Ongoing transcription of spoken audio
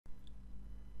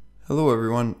Hello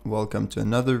everyone, welcome to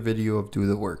another video of Do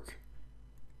the Work.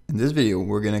 In this video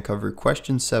we're going to cover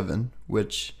question 7,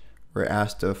 which we're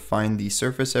asked to find the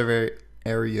surface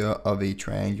area of a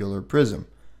triangular prism.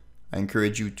 I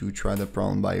encourage you to try the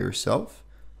problem by yourself,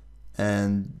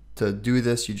 and to do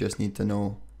this you just need to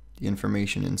know the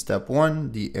information in step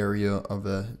 1, the area of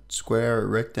a square or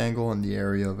rectangle and the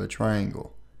area of a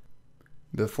triangle.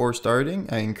 Before starting,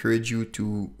 I encourage you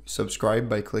to subscribe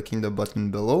by clicking the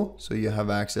button below so you have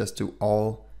access to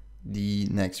all the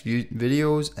next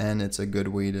videos, and it's a good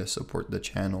way to support the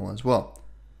channel as well.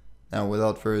 Now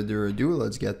without further ado,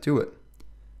 let's get to it.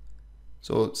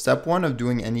 So step 1 of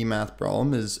doing any math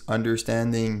problem is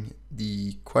understanding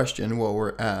the question, what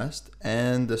we're asked,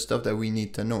 and the stuff that we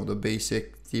need to know, the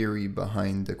basic theory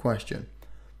behind the question.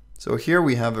 So here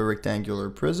we have a rectangular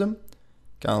prism,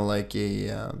 kind of like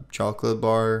a chocolate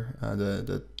bar,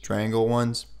 the triangle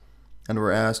ones, and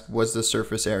we're asked what's the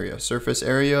surface area. Surface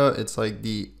area, it's like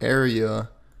the area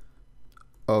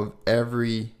of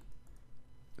every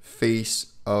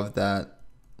face of that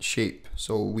shape.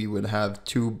 So we would have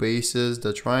 2 bases,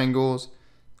 the triangles,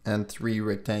 and 3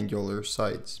 rectangular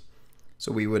sides.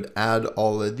 So we would add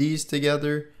all of these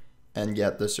together and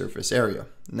get the surface area.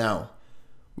 Now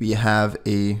we have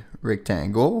a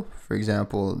rectangle. For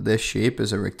example, this shape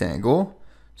is a rectangle.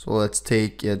 So let's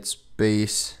take its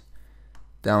base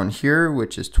down here,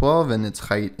 which is 12, and its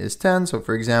height is 10. So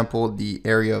for example, the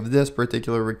area of this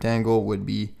particular rectangle would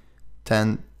be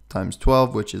 10 times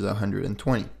 12, which is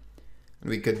 120. And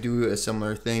we could do a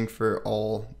similar thing for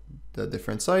all the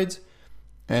different sides.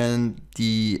 And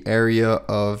the area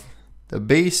of the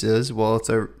bases, well, it's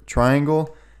a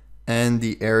triangle, and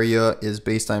the area is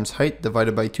base times height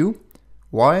divided by 2.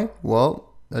 Why?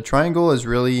 Well, a triangle is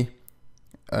really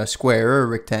a square or a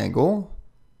rectangle,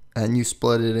 and you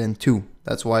split it in 2.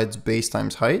 That's why it's base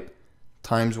times height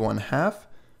times 1/2,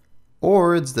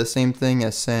 or it's the same thing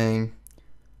as saying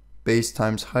base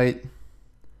times height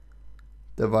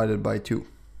divided by 2.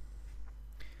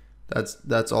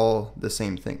 That's all the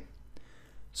same thing.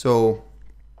 So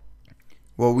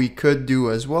what we could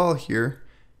do as well here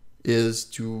is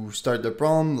to start the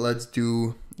problem.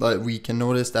 We can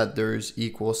notice that there's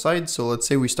equal sides. So let's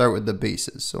say we start with the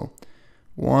bases. So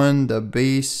 1, the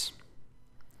base,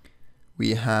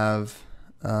 we have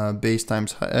base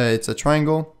times it's a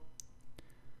triangle.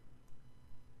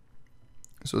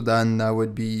 So then that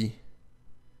would be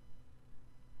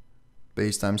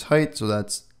base times height. So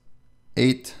that's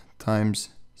 8 times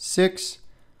 6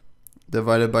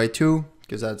 divided by 2,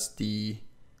 because that's the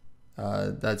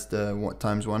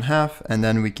times 1/2, and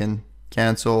then we can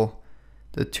cancel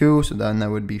the 2, so then that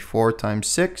would be 4 times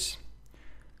 6.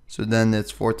 So then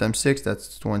it's 4 times 6,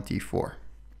 that's 24.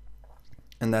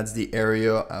 And that's the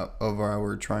area of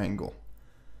our triangle.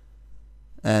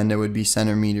 And it would be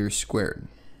centimeters squared,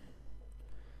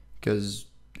 because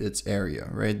it's area,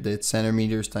 right? It's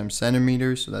centimeters times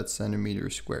centimeters, so that's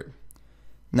centimeters squared.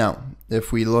 Now,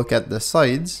 if we look at the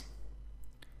sides,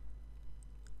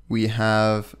 we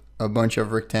have a bunch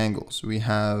of rectangles. We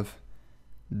have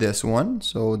this one,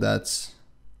 so that's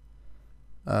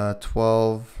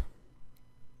 12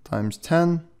 times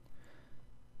 10.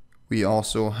 We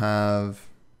also have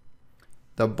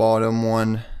the bottom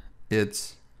one,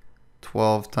 it's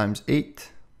 12 times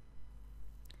 8.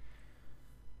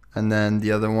 And then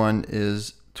the other one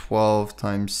is 12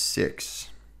 times 6.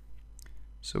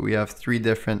 So we have 3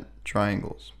 different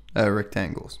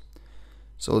rectangles.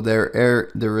 So their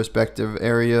respective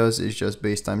areas is just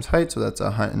base times height, so that's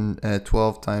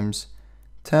 12 times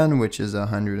 10, which is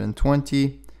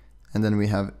 120. And then we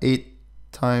have 8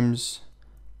 times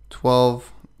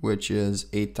 12, which is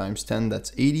 8 times 10,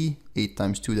 that's 80. 8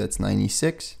 times 2, that's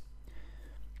 96.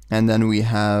 And then we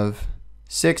have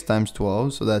 6 times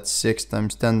 12, so that's 6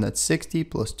 times 10, that's 60,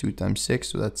 plus 2 times 6,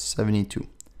 so that's 72.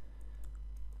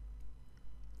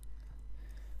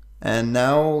 And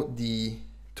now the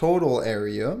total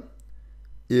area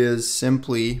is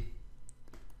simply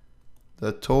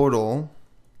the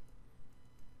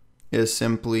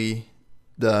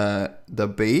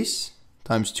base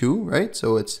times 2, right?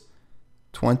 So it's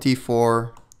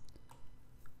 24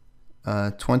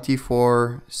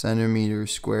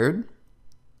 centimeters squared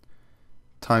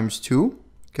times 2,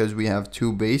 because we have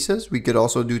 2 bases. We could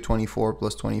also do 24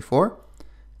 plus 24,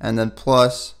 and then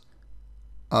plus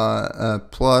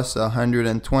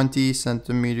 120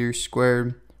 centimeters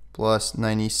squared plus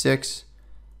 96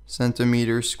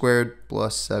 centimeters squared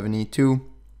plus 72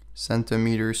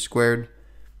 centimeters squared.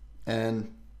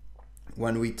 And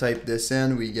when we type this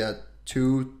in, we get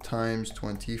 2 times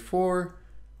 24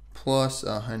 plus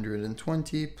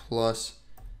 120 plus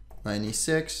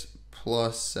 96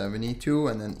 plus 72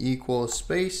 and then equals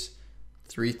space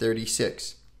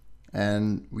 336.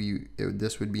 And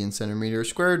this would be in centimeters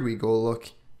squared. We go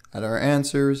look at our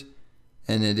answers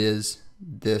and it is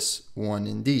this one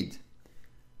indeed.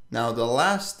 Now the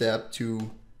last step to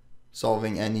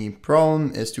solving any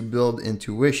problem is to build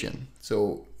intuition.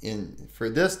 So for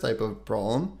this type of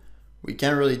problem, we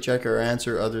can't really check our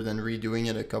answer other than redoing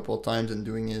it a couple of times and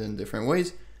doing it in different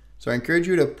ways. So I encourage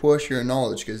you to push your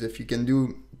knowledge, because if you can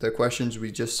do the questions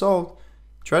we just solved,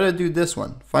 try to do this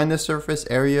one. Find the surface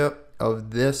area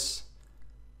of this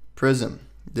prism.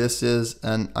 This is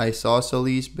an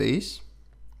isosceles base.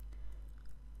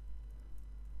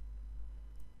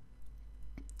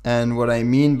 And what I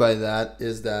mean by that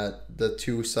is that the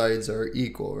two sides are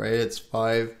equal, right? It's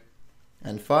 5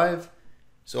 and 5.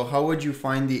 So how would you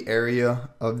find the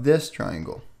area of this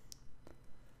triangle,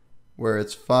 where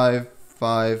it's 5,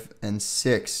 5, and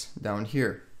 6 down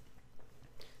here?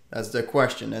 That's the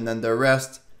question. And then the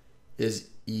rest is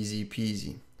easy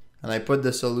peasy. And I put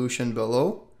the solution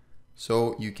below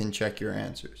so you can check your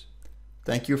answers.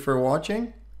 Thank you for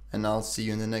watching, and I'll see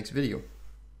you in the next video.